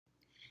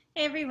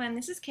Hey everyone,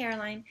 this is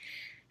Caroline.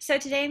 So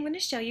today I'm going to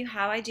show you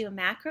how I do a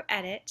macro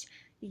edit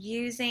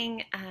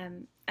using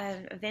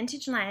a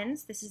vintage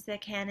lens. This is the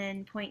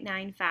Canon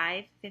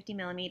 0.95 50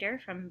 millimeter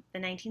from the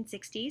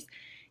 1960s.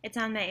 It's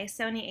on my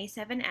Sony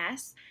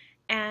A7S,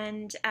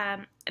 and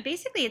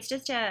basically it's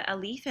just a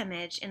leaf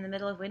image in the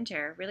middle of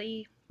winter.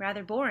 Really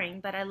rather boring,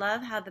 but I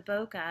love how the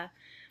bokeh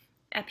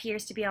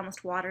appears to be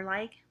almost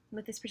water-like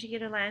with this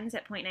particular lens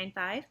at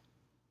 0.95.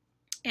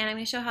 And I'm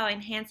going to show how I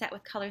enhance that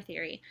with color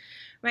theory.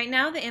 Right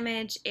now the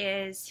image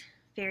is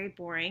very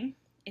boring.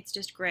 It's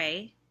just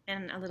gray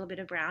and a little bit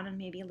of brown and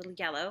maybe a little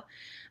yellow,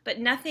 but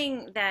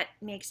nothing that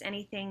makes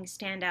anything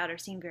stand out or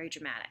seem very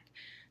dramatic.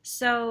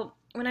 So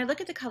when I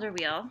look at the color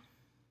wheel,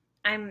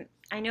 I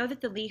know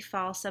that the leaf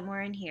falls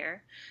somewhere in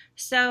here,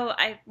 so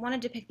I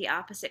wanted to pick the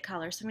opposite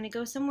color. So I'm going to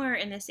go somewhere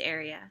in this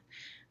area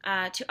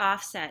to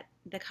offset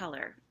the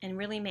color and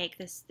really make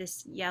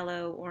this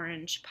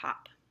yellow-orange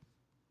pop.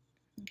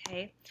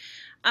 Okay.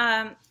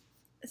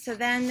 So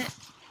then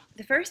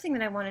the first thing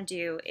that I want to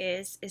do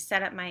is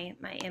set up my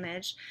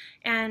image,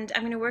 and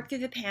I'm going to work through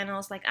the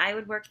panels like I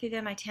would work through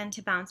them. I tend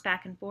to bounce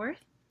back and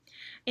forth.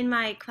 In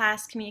my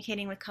class,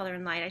 Communicating with Color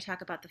and Light, I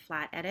talk about the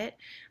flat edit.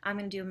 I'm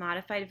going to do a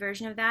modified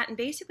version of that, and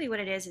basically what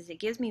it is it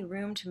gives me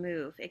room to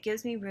move. It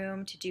gives me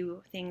room to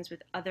do things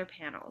with other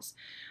panels.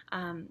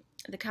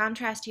 The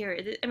contrast here,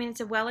 I mean,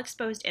 it's a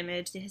well-exposed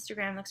image. The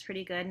histogram looks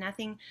pretty good.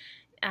 Nothing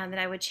that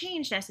I would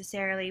change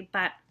necessarily,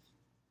 but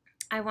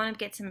I want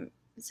to get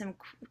some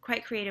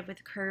quite creative with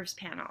the curves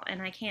panel, and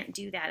I can't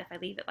do that if I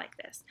leave it like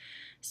this.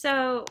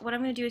 So what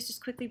I'm going to do is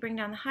just quickly bring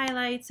down the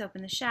highlights,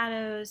 open the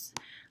shadows,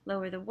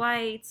 lower the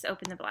whites,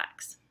 open the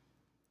blacks.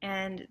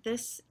 And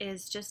this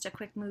is just a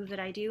quick move that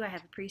I do. I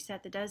have a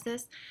preset that does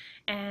this,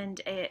 and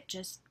it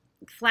just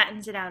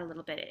flattens it out a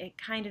little bit. It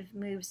kind of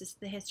moves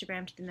the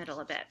histogram to the middle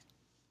a bit.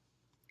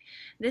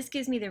 This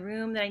gives me the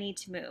room that I need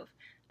to move.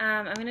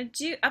 I'm going to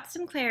do up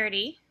some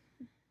clarity.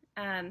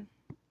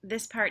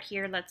 This part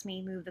here lets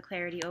me move the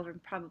clarity over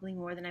probably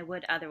more than I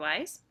would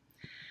otherwise.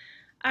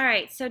 All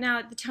right, so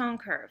now the tone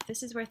curve.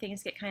 This is where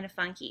things get kind of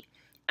funky.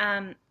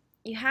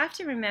 You have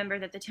to remember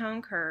that the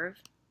tone curve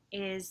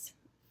is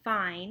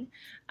fine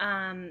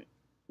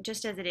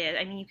just as it is.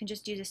 I mean, you can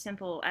just use a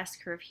simple S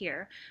curve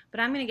here, but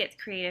I'm going to get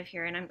creative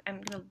here, and I'm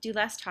going to do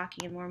less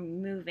talking and more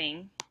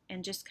moving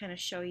and just kind of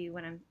show you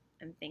what I'm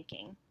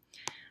thinking.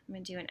 I'm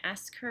going to do an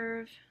S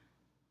curve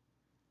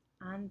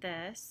on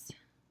this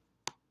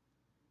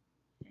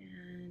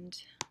and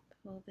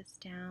pull this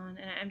down,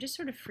 and I'm just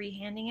sort of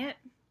freehanding it.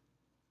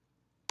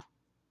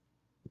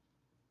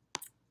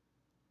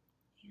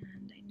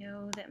 And I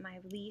know that my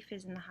leaf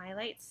is in the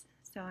highlights,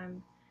 so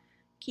I'm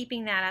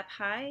keeping that up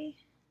high.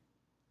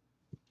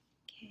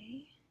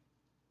 Okay,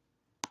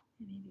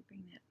 and maybe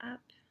bring that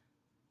up,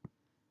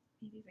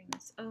 maybe bring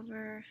this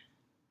over.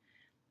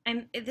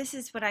 This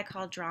is what I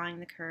call drawing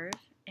the curve,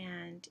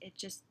 and it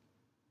just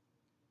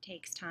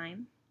takes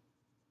time.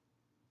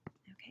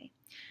 Okay,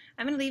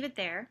 I'm going to leave it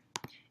there,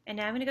 and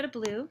now I'm going to go to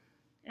blue,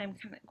 and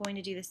I'm going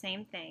to do the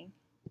same thing.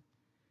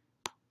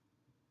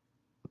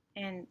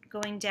 And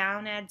going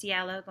down adds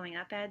yellow, going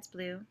up adds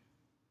blue.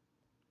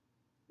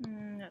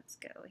 Let's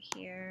go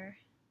here,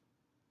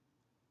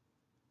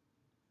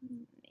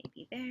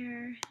 maybe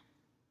there.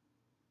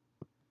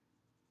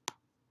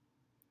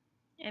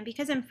 And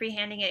because I'm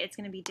freehanding it, it's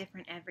going to be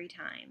different every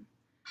time.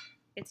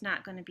 It's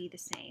not going to be the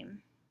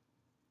same.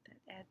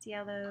 That adds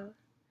yellow.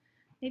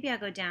 Maybe I'll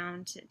go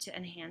down to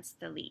enhance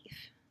the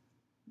leaf.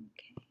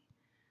 Okay.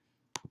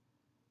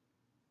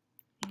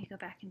 Maybe go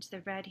back into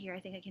the red here. I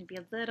think I can be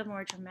a little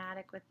more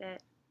dramatic with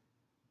it.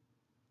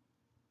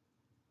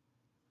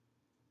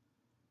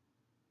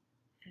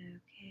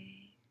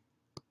 Okay.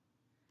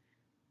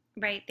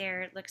 Right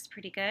there, it looks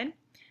pretty good.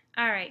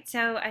 All right,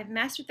 so I've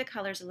messed with the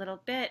colors a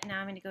little bit. Now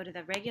I'm going to go to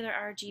the regular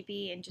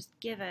RGB and just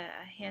give a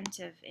hint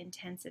of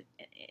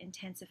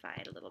intensify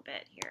it a little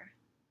bit here.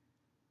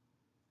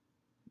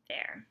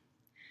 There.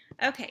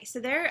 Okay, so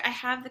there I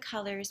have the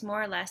colors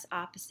more or less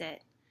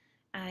opposite.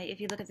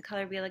 If you look at the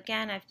color wheel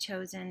again, I've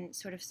chosen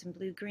sort of some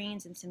blue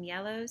greens and some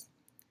yellows.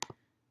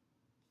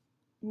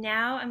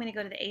 Now I'm going to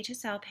go to the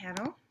HSL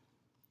panel,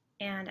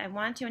 and I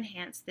want to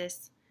enhance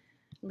this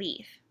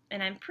leaf,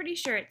 and I'm pretty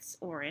sure it's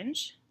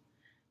orange.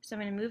 So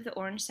I'm going to move the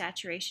orange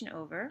saturation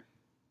over,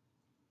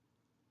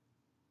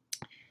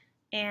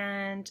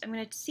 and I'm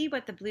going to see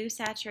what the blue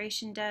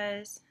saturation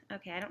does.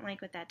 Okay, I don't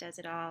like what that does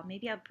at all.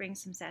 Maybe I'll bring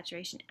some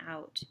saturation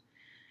out.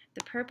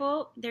 The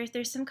purple,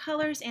 there's some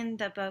colors in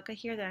the bokeh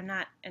here that I'm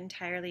not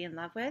entirely in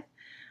love with.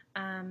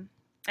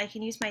 I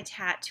can use my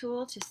tat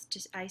tool to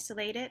just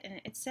isolate it,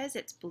 and it says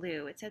it's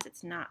blue. It says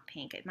it's not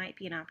pink. It might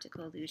be an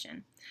optical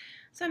illusion.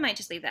 So I might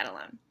just leave that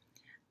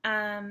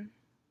alone.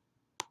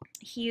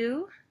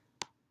 Hue,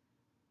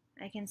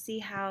 I can see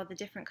how the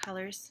different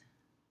colors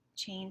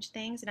change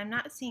things, and I'm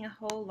not seeing a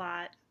whole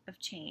lot of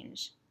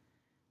change.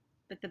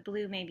 But the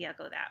blue, maybe I'll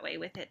go that way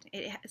with it.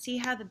 See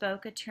how the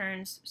bokeh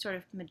turns sort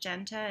of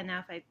magenta, and now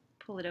if I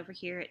pull it over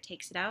here, it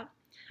takes it out?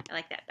 I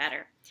like that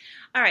better.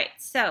 All right,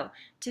 so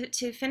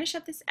to finish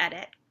up this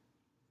edit,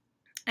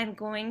 I'm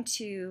going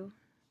to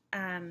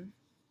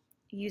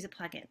use a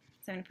plugin.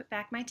 So I'm going to put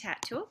back my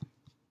tat tool.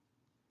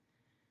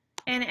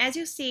 And as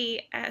you'll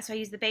see, so I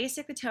use the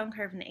basic, the tone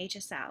curve, and the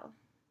HSL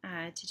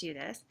to do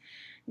this.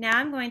 Now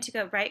I'm going to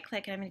go right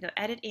click and I'm going to go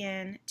edit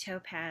in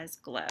Topaz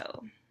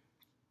Glow.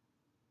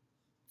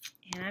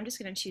 And I'm just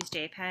going to choose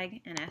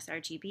JPEG and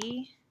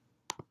sRGB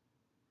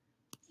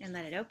and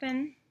let it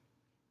open.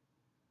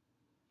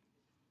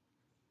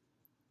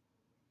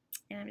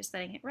 And I'm just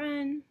letting it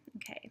run.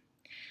 Okay.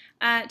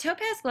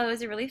 Topaz Glow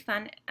is a really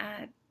fun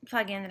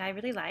plugin that I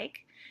really like,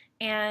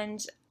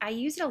 and I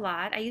use it a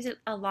lot. I use it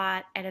a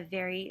lot at a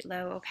very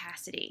low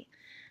opacity.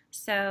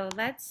 So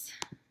let's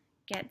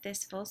get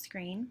this full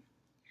screen.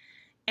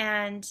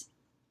 And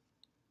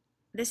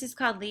this is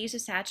called Leaves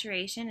of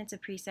Saturation. It's a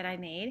preset I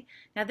made.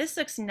 Now this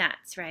looks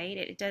nuts, right?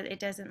 It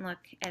doesn't look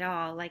at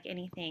all like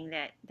anything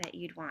that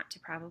you'd want to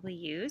probably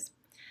use.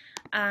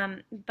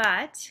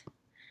 But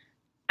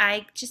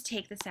I just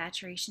take the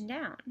saturation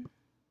down.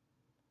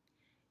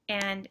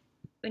 And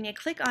when you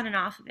click on and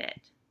off of it,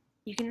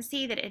 you can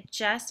see that it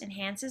just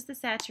enhances the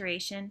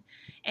saturation,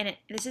 and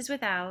this is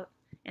without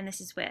and this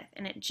is with,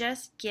 and it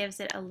just gives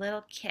it a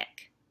little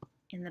kick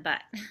in the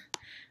butt,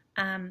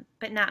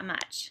 but not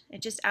much.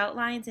 It just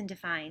outlines and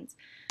defines.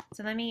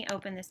 So let me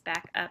open this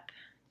back up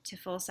to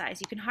full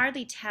size. You can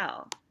hardly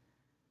tell,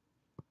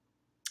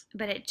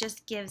 but it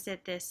just gives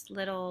it this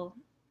little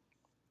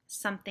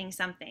something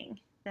something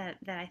that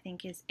I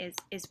think is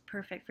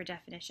perfect for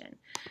definition.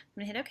 I'm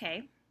going to hit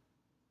OK.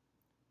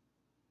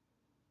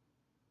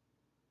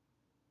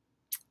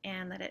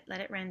 And let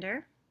it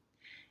render.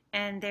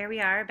 And there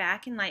we are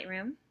back in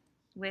Lightroom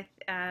with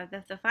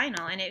the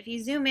final. And if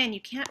you zoom in,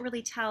 you can't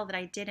really tell that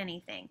I did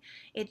anything.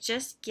 It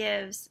just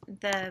gives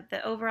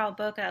the overall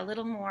bokeh a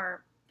little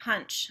more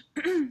punch,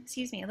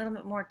 excuse me, a little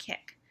bit more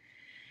kick.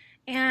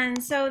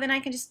 And so then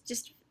I can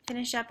just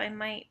finish up. I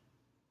might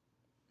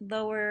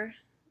lower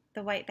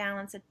the white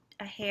balance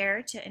a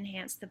hair to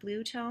enhance the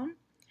blue tone.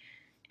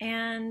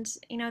 And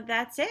you know,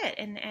 that's it,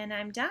 and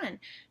I'm done.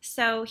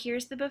 So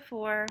here's the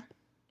before.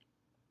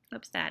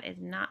 Oops, that is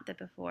not the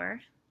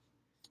before.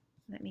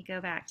 Let me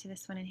go back to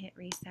this one and hit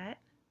reset.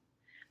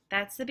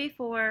 That's the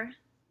before,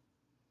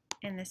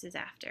 and this is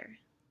after.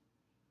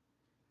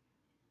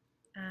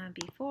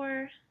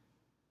 Before,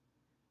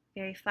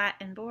 very flat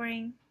and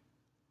boring,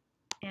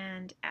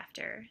 and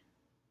after.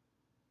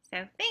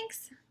 So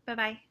thanks.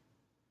 Bye-bye.